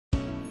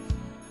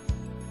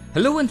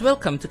Hello and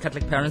welcome to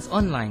Catholic Parents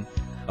Online,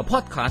 a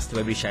podcast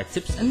where we share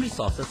tips and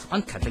resources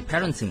on Catholic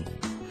parenting.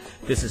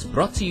 This is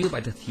brought to you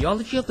by the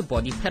Theology of the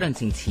Body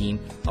parenting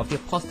team of the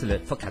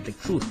Apostolate for Catholic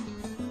Truth.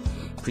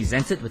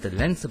 Presented with the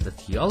lens of the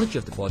theology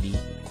of the body,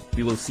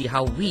 we will see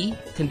how we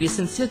can be a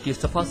sincere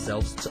gift of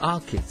ourselves to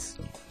our kids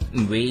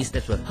in ways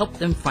that will help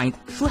them find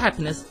true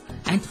happiness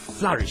and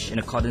flourish in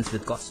accordance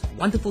with God's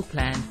wonderful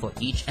plan for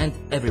each and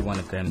every one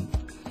of them.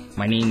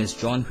 My name is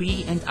John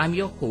Hui and I'm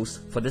your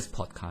host for this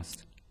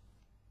podcast.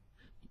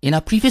 In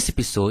our previous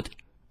episode,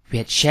 we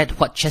had shared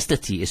what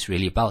chastity is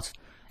really about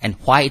and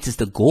why it is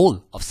the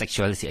goal of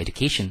sexuality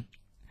education.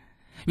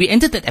 We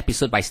ended that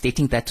episode by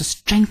stating that to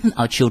strengthen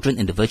our children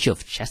in the virtue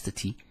of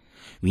chastity,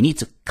 we need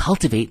to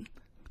cultivate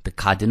the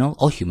cardinal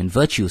or human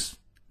virtues,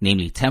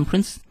 namely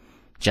temperance,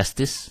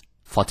 justice,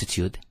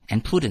 fortitude,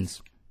 and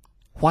prudence.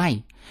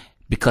 Why?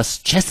 Because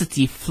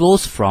chastity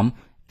flows from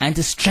and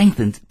is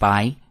strengthened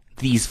by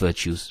these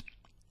virtues.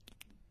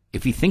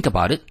 If we think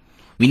about it,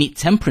 we need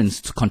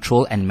temperance to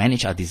control and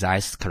manage our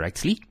desires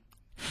correctly.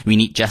 We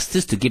need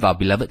justice to give our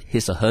beloved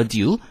his or her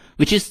due,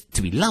 which is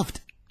to be loved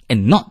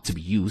and not to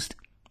be used.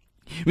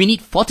 We need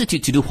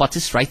fortitude to do what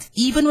is right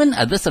even when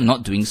others are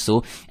not doing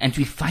so and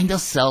we find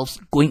ourselves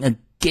going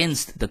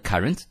against the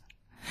current.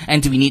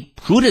 And we need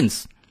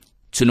prudence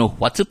to know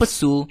what to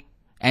pursue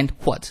and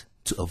what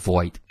to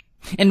avoid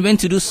and when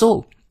to do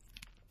so.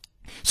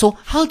 So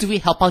how do we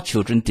help our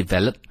children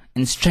develop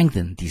and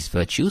strengthen these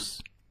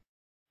virtues?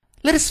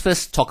 Let us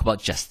first talk about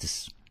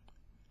justice.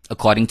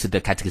 According to the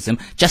Catechism,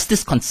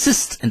 justice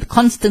consists in the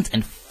constant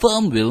and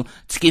firm will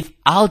to give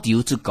our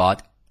due to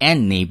God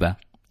and neighbor.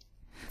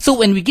 So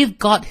when we give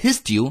God his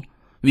due,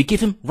 we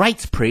give him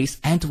right praise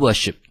and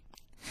worship.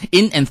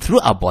 In and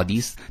through our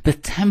bodies, the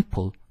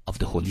temple of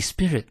the Holy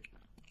Spirit.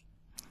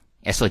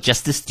 As for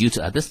justice due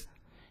to others,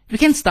 we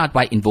can start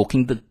by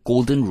invoking the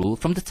golden rule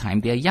from the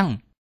time they are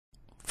young.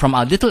 From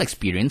our little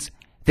experience,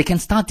 they can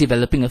start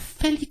developing a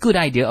fairly good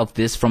idea of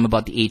this from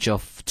about the age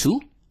of 2.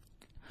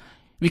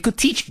 We could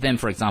teach them,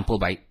 for example,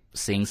 by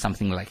saying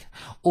something like,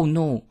 "Oh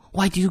no,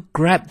 why do you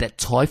grab that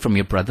toy from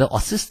your brother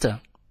or sister?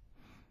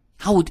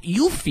 How would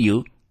you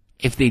feel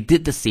if they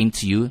did the same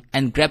to you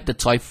and grabbed the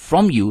toy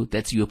from you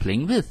that you were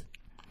playing with?"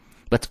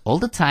 But all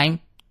the time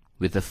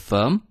with a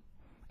firm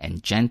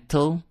and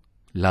gentle,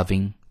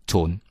 loving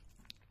tone.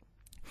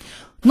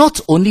 Not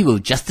only will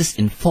justice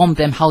inform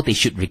them how they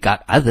should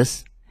regard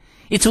others,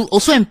 it will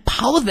also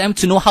empower them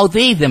to know how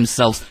they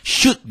themselves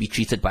should be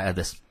treated by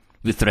others,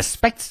 with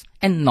respect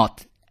and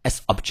not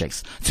as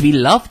objects, to be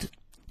loved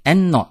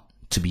and not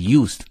to be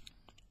used.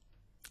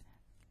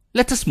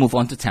 Let us move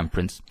on to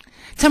temperance.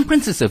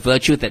 Temperance is a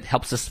virtue that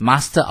helps us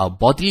master our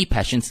bodily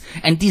passions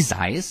and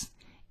desires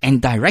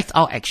and direct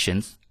our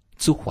actions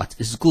to what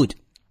is good.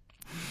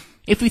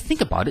 If we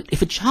think about it,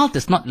 if a child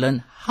does not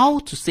learn how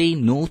to say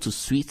no to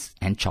sweets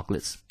and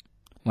chocolates,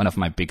 one of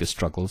my biggest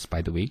struggles,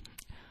 by the way,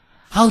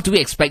 how do we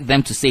expect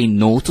them to say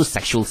no to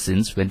sexual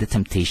sins when the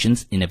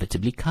temptations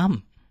inevitably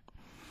come?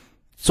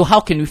 So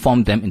how can we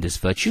form them in this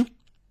virtue?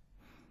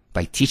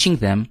 By teaching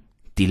them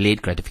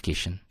delayed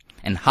gratification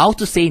and how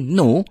to say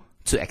no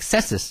to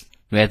excesses,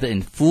 whether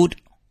in food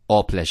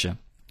or pleasure.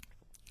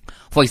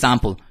 For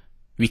example,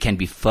 we can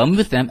be firm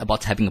with them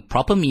about having a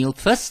proper meal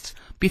first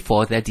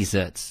before their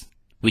desserts,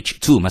 which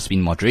too must be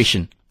in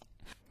moderation.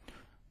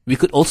 We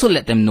could also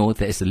let them know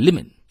there is a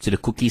limit to the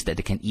cookies that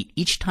they can eat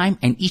each time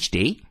and each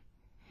day,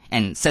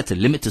 and set a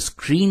limit to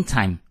screen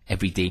time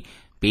every day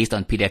based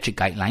on pediatric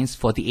guidelines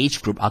for the age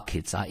group our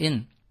kids are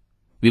in.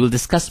 We will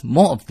discuss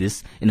more of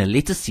this in a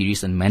later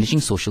series on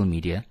managing social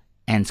media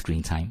and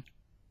screen time.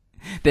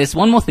 There's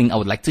one more thing I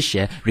would like to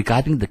share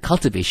regarding the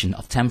cultivation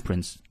of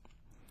temperance.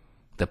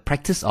 The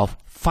practice of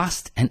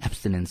fast and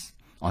abstinence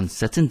on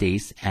certain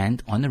days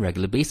and on a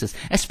regular basis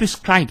as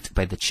prescribed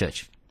by the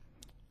Church.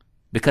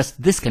 Because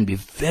this can be a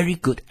very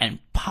good and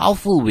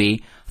powerful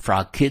way for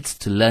our kids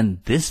to learn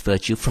this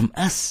virtue from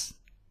us,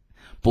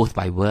 both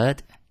by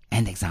word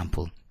and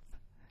example.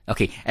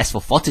 Okay, as for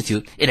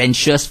fortitude, it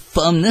ensures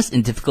firmness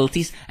in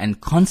difficulties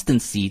and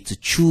constancy to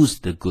choose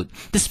the good,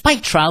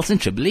 despite trials and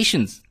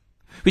tribulations,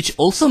 which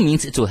also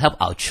means it will help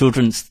our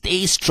children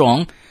stay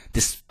strong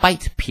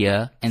despite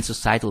peer and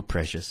societal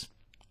pressures.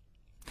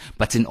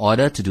 But in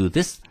order to do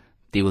this,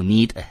 they will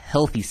need a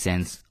healthy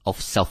sense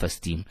of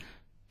self-esteem,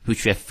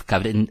 which we have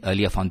covered in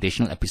earlier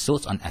foundational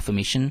episodes on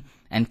affirmation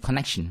and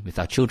connection with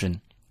our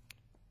children.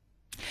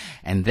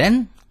 And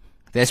then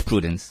there's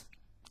prudence.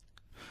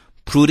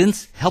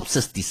 Prudence helps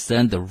us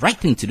discern the right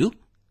thing to do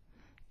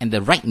and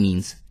the right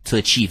means to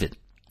achieve it.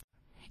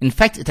 In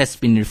fact, it has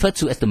been referred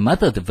to as the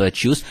mother of the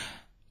virtues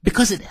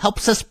because it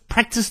helps us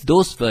practice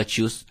those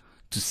virtues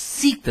to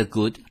seek the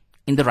good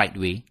in the right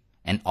way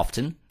and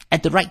often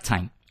at the right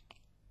time.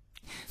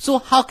 So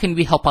how can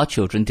we help our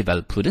children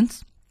develop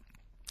prudence?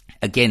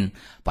 Again,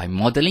 by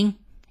modeling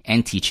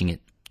and teaching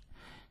it.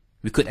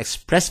 We could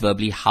express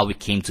verbally how we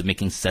came to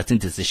making certain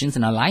decisions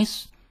in our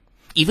lives,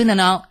 even in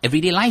our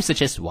everyday lives,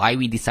 such as why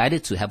we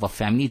decided to have a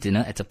family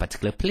dinner at a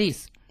particular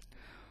place.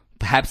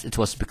 Perhaps it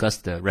was because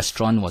the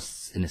restaurant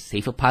was in a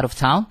safer part of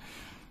town,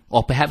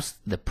 or perhaps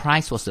the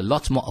price was a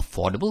lot more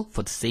affordable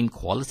for the same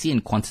quality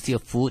and quantity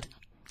of food,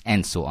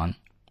 and so on.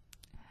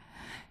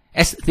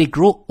 As they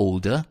grow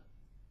older,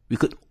 we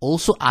could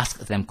also ask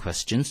them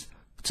questions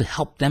to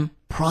help them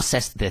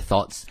process their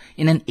thoughts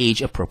in an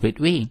age-appropriate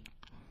way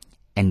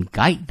and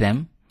guide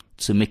them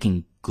to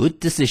making good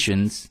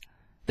decisions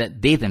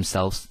that they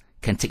themselves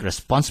can take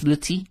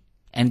responsibility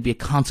and be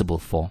accountable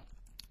for.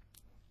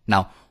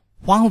 Now,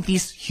 while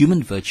these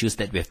human virtues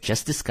that we have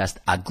just discussed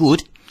are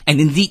good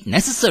and indeed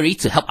necessary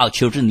to help our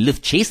children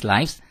live chaste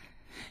lives,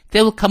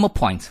 there will come a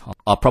point,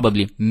 or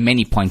probably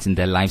many points in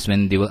their lives,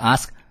 when they will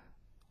ask,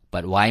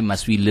 but why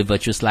must we live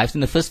virtuous lives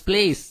in the first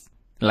place?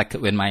 Like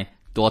when my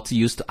daughter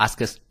used to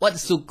ask us, what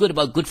is so good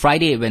about Good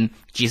Friday when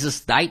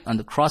Jesus died on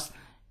the cross?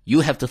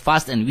 You have to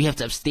fast and we have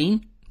to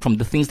abstain from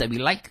the things that we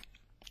like.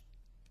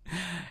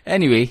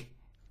 Anyway,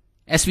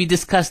 as we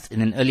discussed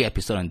in an earlier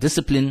episode on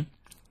discipline,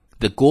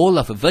 the goal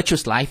of a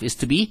virtuous life is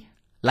to be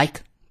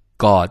like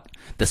God,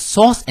 the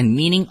source and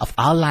meaning of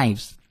our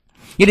lives.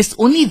 It is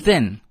only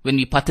then, when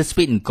we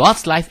participate in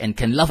God's life and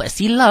can love as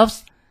He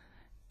loves,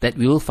 that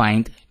we will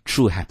find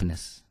true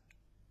happiness.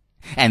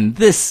 And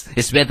this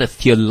is where the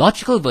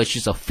theological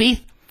virtues of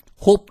faith,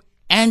 hope,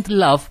 and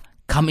love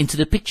come into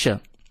the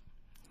picture.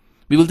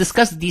 We will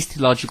discuss these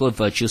theological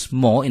virtues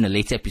more in a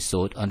later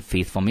episode on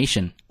faith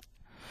formation.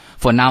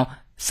 For now,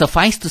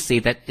 suffice to say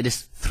that it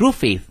is through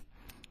faith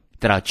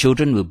that our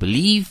children will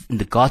believe in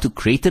the God who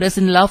created us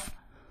in love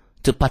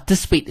to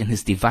participate in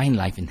His divine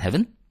life in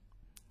heaven.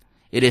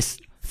 It is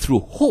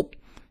through hope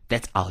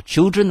that our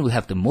children will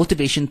have the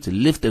motivation to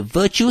live the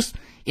virtues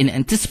in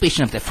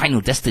anticipation of their final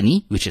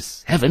destiny, which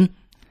is heaven.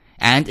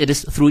 And it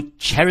is through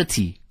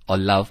charity or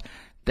love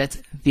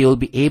that they will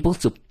be able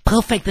to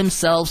perfect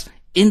themselves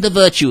in the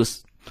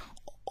virtues,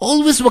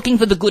 always working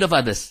for the good of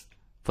others,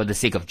 for the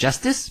sake of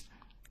justice,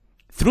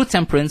 through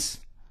temperance,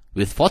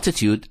 with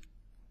fortitude,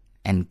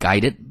 and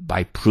guided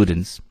by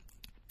prudence.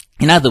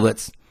 In other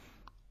words,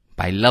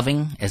 by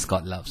loving as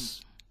God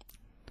loves.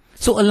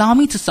 So allow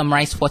me to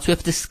summarize what we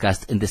have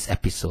discussed in this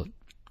episode.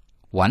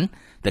 1.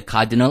 The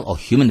cardinal or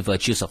human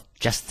virtues of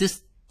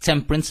justice,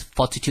 temperance,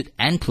 fortitude,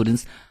 and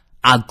prudence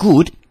are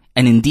good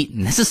and indeed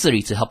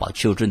necessary to help our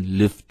children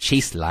live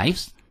chaste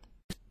lives.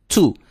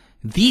 2.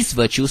 These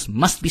virtues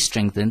must be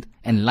strengthened,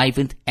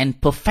 enlivened,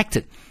 and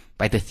perfected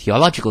by the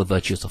theological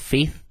virtues of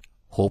faith,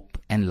 hope,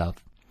 and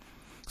love.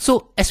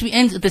 So, as we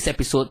end this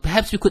episode,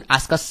 perhaps we could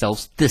ask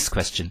ourselves this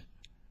question.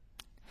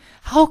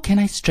 How can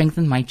I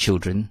strengthen my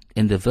children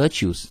in the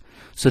virtues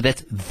so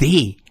that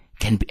they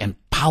can be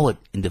empowered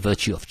in the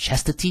virtue of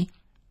chastity?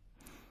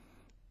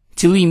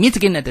 Till we meet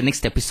again at the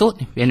next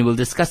episode, when we'll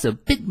discuss a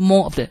bit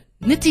more of the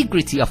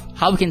nitty-gritty of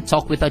how we can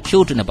talk with our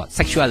children about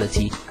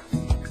sexuality.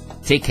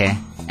 Take care,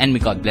 and may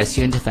God bless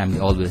you and your family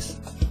always.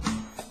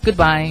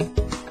 Goodbye.